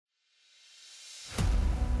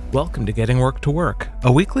Welcome to Getting Work to Work,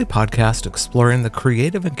 a weekly podcast exploring the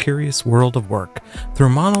creative and curious world of work through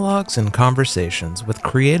monologues and conversations with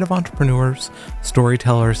creative entrepreneurs,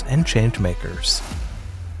 storytellers, and change makers.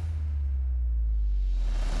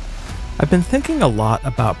 I've been thinking a lot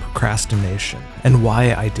about procrastination and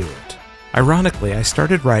why I do it. Ironically, I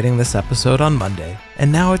started writing this episode on Monday,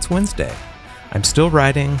 and now it's Wednesday. I'm still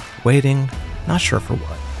writing, waiting, not sure for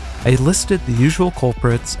what. I listed the usual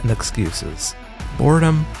culprits and excuses: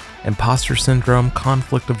 boredom, imposter syndrome,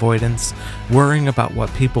 conflict avoidance, worrying about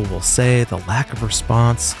what people will say, the lack of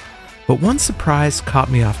response. But one surprise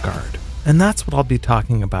caught me off guard, and that's what I'll be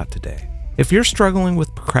talking about today. If you're struggling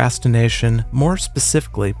with procrastination, more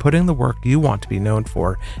specifically putting the work you want to be known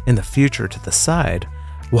for in the future to the side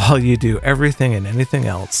while you do everything and anything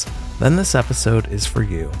else, then this episode is for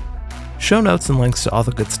you. Show notes and links to all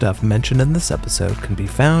the good stuff mentioned in this episode can be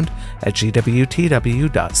found at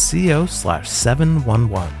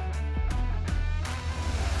GWTW.co/711.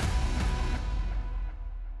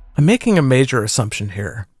 I'm making a major assumption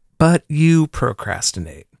here, but you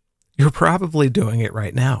procrastinate. You're probably doing it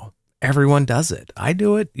right now. Everyone does it. I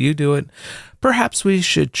do it. You do it. Perhaps we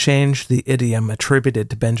should change the idiom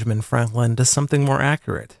attributed to Benjamin Franklin to something more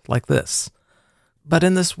accurate, like this. But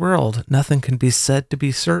in this world, nothing can be said to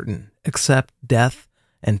be certain except death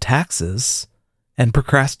and taxes and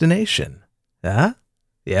procrastination. Yeah,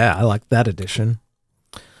 I like that addition.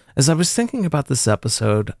 As I was thinking about this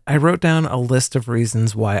episode, I wrote down a list of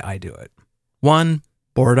reasons why I do it. 1,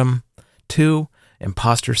 boredom. 2,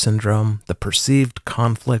 imposter syndrome. The perceived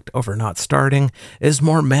conflict over not starting is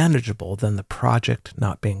more manageable than the project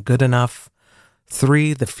not being good enough.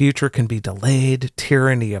 3, the future can be delayed.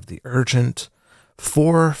 Tyranny of the urgent.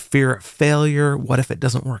 4, fear of failure. What if it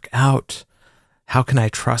doesn't work out? How can I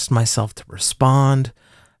trust myself to respond?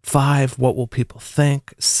 5, what will people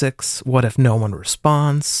think? 6, what if no one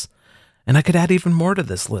responds? And I could add even more to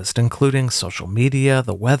this list, including social media,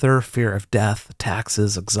 the weather, fear of death,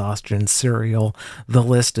 taxes, exhaustion, cereal. The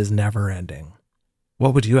list is never ending.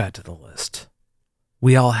 What would you add to the list?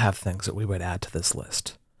 We all have things that we would add to this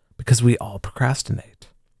list because we all procrastinate.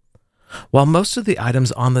 While most of the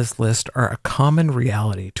items on this list are a common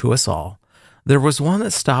reality to us all, there was one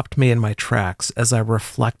that stopped me in my tracks as I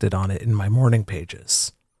reflected on it in my morning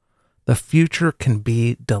pages. The future can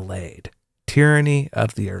be delayed. Tyranny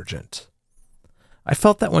of the urgent. I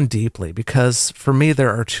felt that one deeply because for me there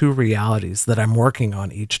are 2 realities that I'm working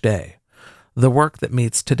on each day. The work that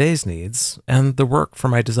meets today's needs and the work for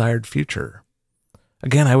my desired future.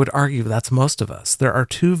 Again, I would argue that's most of us. There are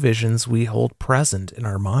 2 visions we hold present in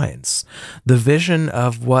our minds. The vision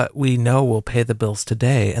of what we know will pay the bills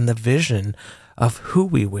today and the vision of who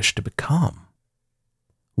we wish to become.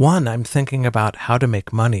 One, I'm thinking about how to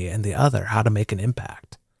make money, and the other, how to make an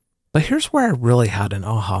impact. But here's where I really had an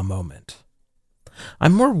aha moment.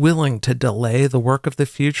 I'm more willing to delay the work of the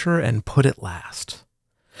future and put it last.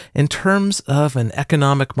 In terms of an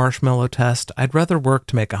economic marshmallow test, I'd rather work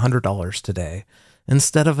to make $100 today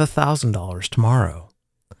instead of $1,000 tomorrow.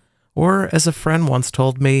 Or, as a friend once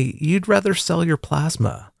told me, you'd rather sell your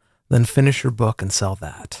plasma than finish your book and sell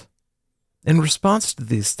that. In response to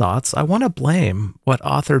these thoughts, I want to blame what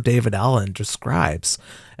author David Allen describes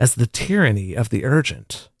as the tyranny of the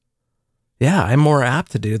urgent. Yeah, I'm more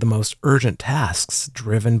apt to do the most urgent tasks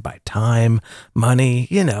driven by time, money,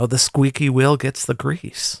 the squeaky wheel gets the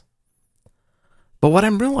grease. But what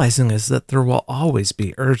I'm realizing is that there will always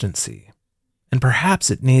be urgency, and perhaps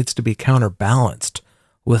it needs to be counterbalanced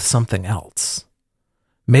with something else.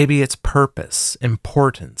 Maybe it's purpose,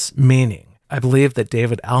 importance, meaning. I believe that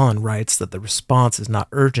David Allen writes that the response is not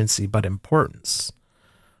urgency, but importance.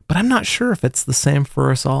 But I'm not sure if it's the same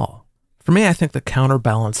for us all. For me, I think the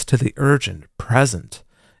counterbalance to the urgent present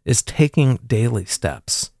is taking daily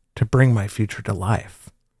steps to bring my future to life.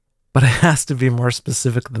 But it has to be more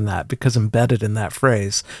specific than that because embedded in that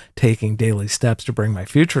phrase, taking daily steps to bring my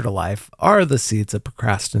future to life, are the seeds of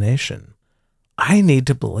procrastination. I need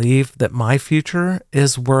to believe that my future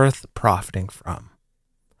is worth profiting from,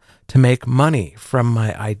 to make money from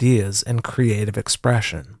my ideas and creative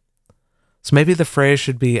expression. So maybe the phrase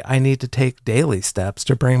should be, I need to take daily steps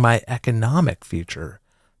to bring my economic future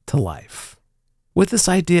to life. With this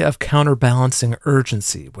idea of counterbalancing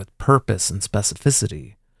urgency with purpose and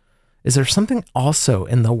specificity, is there something also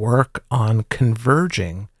in the work on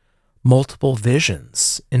converging multiple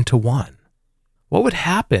visions into one? What would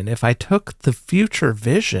happen if I took the future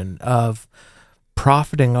vision of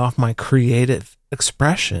profiting off my creative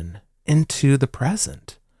expression into the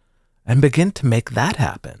present and begin to make that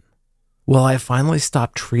happen? Will I finally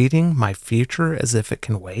stop treating my future as if it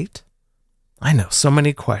can wait? I know, so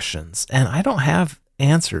many questions, and I don't have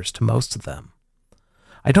answers to most of them.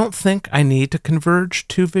 I don't think I need to converge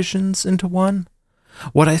two visions into one.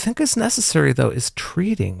 What I think is necessary, though, is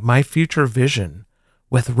treating my future vision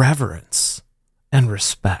with reverence and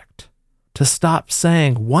respect, to stop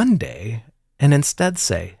saying one day and instead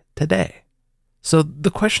say today. So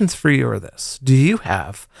the questions for you are this. Do you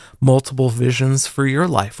have multiple visions for your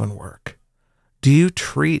life and work? Do you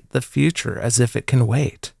treat the future as if it can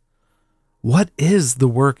wait? What is the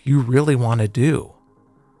work you really want to do?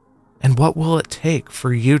 And what will it take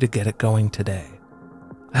for you to get it going today?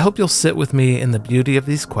 I hope you'll sit with me in the beauty of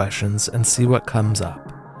these questions and see what comes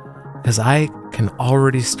up, because I can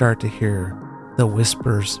already start to hear the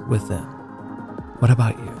whispers within. What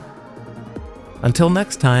about you? Until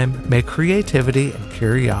next time, may creativity and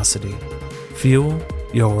curiosity fuel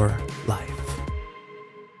your